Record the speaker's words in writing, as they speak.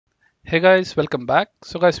Hey guys, welcome back.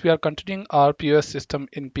 So guys, we are continuing our POS system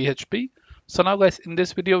in PHP. So now guys, in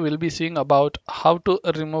this video, we'll be seeing about how to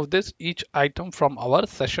remove this each item from our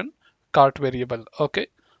session cart variable. Okay.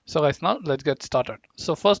 So guys, now let's get started.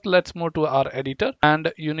 So first let's move to our editor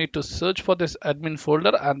and you need to search for this admin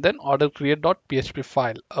folder and then order create.php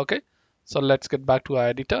file. Okay. So let's get back to our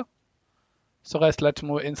editor. So guys, let's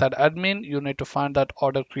move inside admin. You need to find that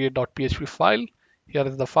order create.php file. Here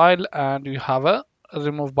is the file and you have a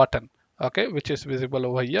remove button, okay, which is visible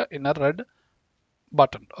over here in a red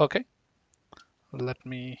button. Okay, let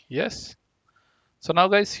me, yes. So now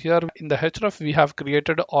guys, here in the href we have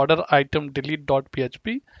created order item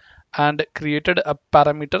delete.php and created a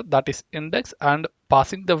parameter that is index and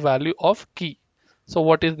passing the value of key. So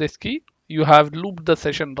what is this key? You have looped the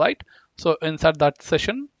session, right? So inside that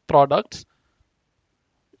session products,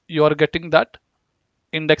 you are getting that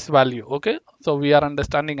index value. Okay, so we are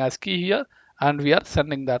understanding as key here and we are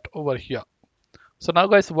sending that over here. So now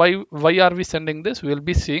guys, why are we sending this? We'll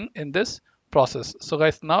be seeing in this process. So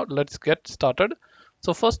guys, now let's get started.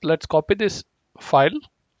 So first let's copy this file,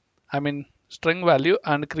 I mean string value,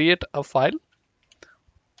 and create a file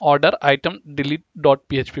order item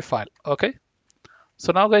delete.php file. Okay,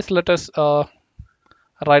 so now guys, let us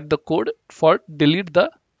write the code for delete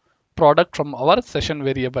the product from our session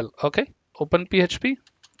variable. Okay, open php,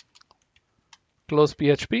 close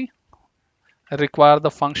php, require the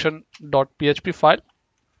function.php file.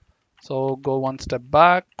 So go one step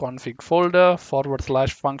back, config folder,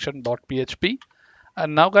 /function.php.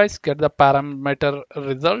 And now guys, get the parameter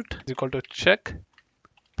result is equal to check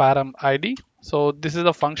param id. So this is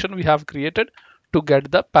the function we have created to get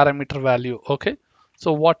the parameter value. Okay.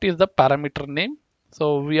 So what is the parameter name?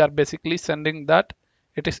 So we are basically sending that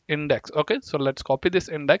it is index. Okay. So let's copy this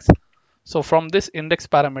index. So from this index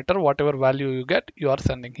parameter, whatever value you get, you are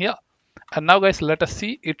sending here. And now guys, let us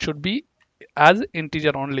see, it should be as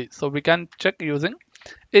integer only. So we can check using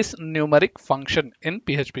is numeric function in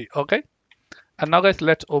PHP. Okay. And now guys,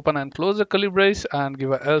 let's open and close the curly brace and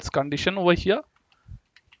give a else condition over here.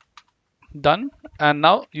 Done. And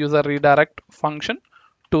now use a redirect function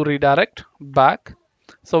to redirect back.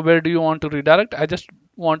 So where do you want to redirect? I just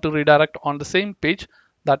want to redirect on the same page,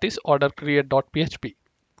 that is order create.php.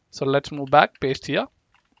 So let's move back, paste here.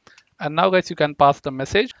 And now guys, you can pass the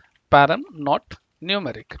message param not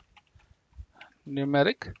numeric.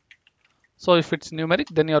 So if it's numeric,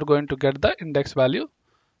 then you're going to get the index value.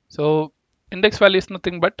 So index value is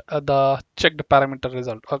nothing but the checked parameter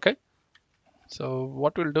result. Okay. So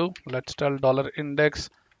what we'll do, let's tell $index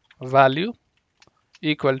value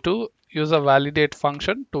equal to use a validate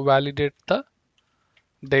function to validate the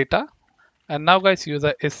data. And now guys, use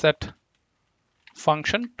a isSet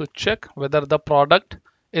function to check whether the product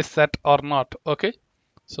is set or not. Okay.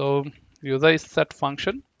 So use a isSet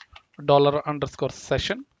function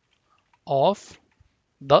 $_session of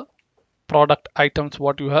the product items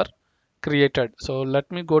what you have created. So let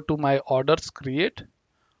me go to my orders create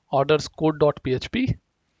orders code.php,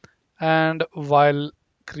 and while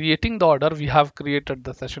creating the order we have created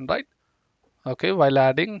the session, right? Okay, while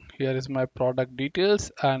adding, here is my product details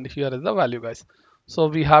and here is the value guys. So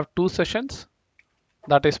we have two sessions,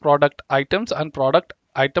 that is product items and product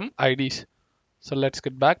item IDs. So let's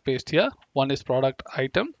get back, paste here. One is product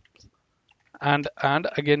item, and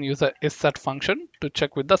again use a isSet function to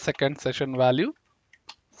check with the second session value,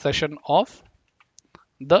 session of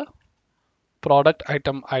the product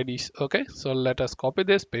item IDs. Okay, so let us copy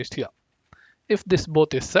this, paste here. If this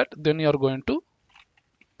both is set, then you are going to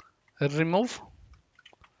remove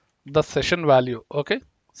the session value. Okay,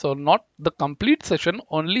 so not the complete session,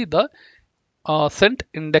 only the sent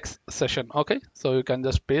index session. Okay, so you can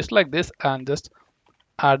just paste like this and just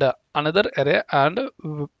add another array and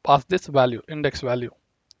pass this value, index value.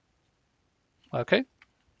 Okay,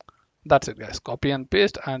 that's it guys, copy and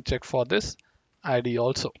paste and check for this ID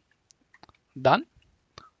also. Done.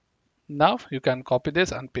 Now you can copy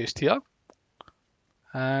this and paste here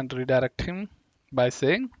and redirect him by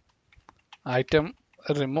saying item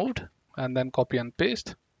removed, and then copy and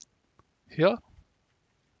paste here.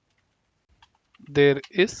 There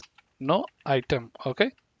is no item.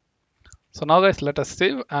 Okay, so now guys, let us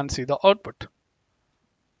save and see the output.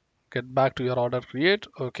 Get back to your order create.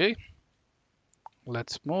 Okay,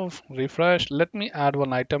 let's move, refresh. Let me add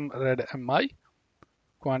one item, red mi,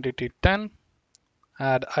 quantity 10,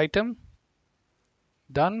 add item.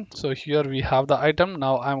 Done. So here we have the item.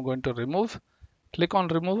 Now I'm going to remove, click on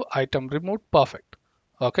remove, item removed. Perfect.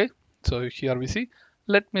 Okay, so here we see,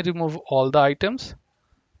 let me remove all the items.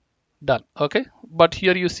 Done. Okay, but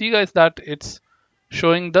here you see guys that it's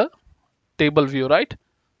showing the table view, right?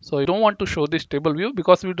 So you don't want to show this table view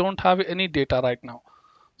because we don't have any data right now.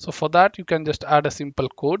 So for that, you can just add a simple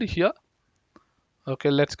code here. Okay,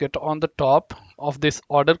 let's get on the top of this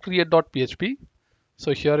order create.php.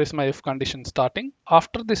 So here is my if condition starting.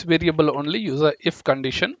 After this variable only, use a if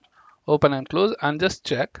condition, open and close, and just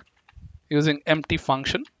check using empty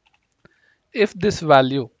function. If this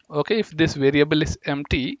value, okay, if this variable is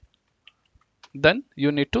empty, then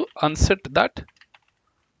you need to unset that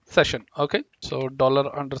session. Okay, so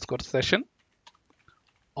 $_session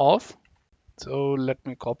of. So let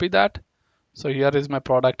me copy that. So here is my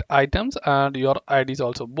product items and your IDs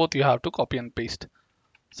also. Both you have to copy and paste.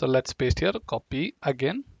 So let's paste here, copy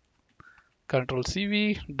again, Control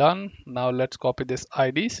CV, done. Now let's copy this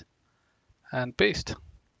IDs and paste.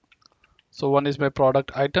 So one is my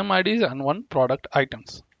product item IDs and one product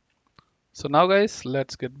items. So now guys,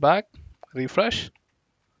 let's get back, refresh.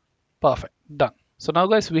 Perfect, done. So now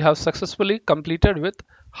guys, we have successfully completed with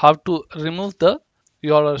how to remove the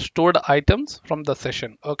your stored items from the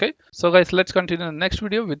session. Okay, so guys, let's continue in the next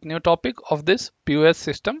video with new topic of this POS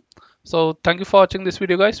system. So thank you for watching this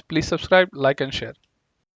video guys. Please subscribe, like and share.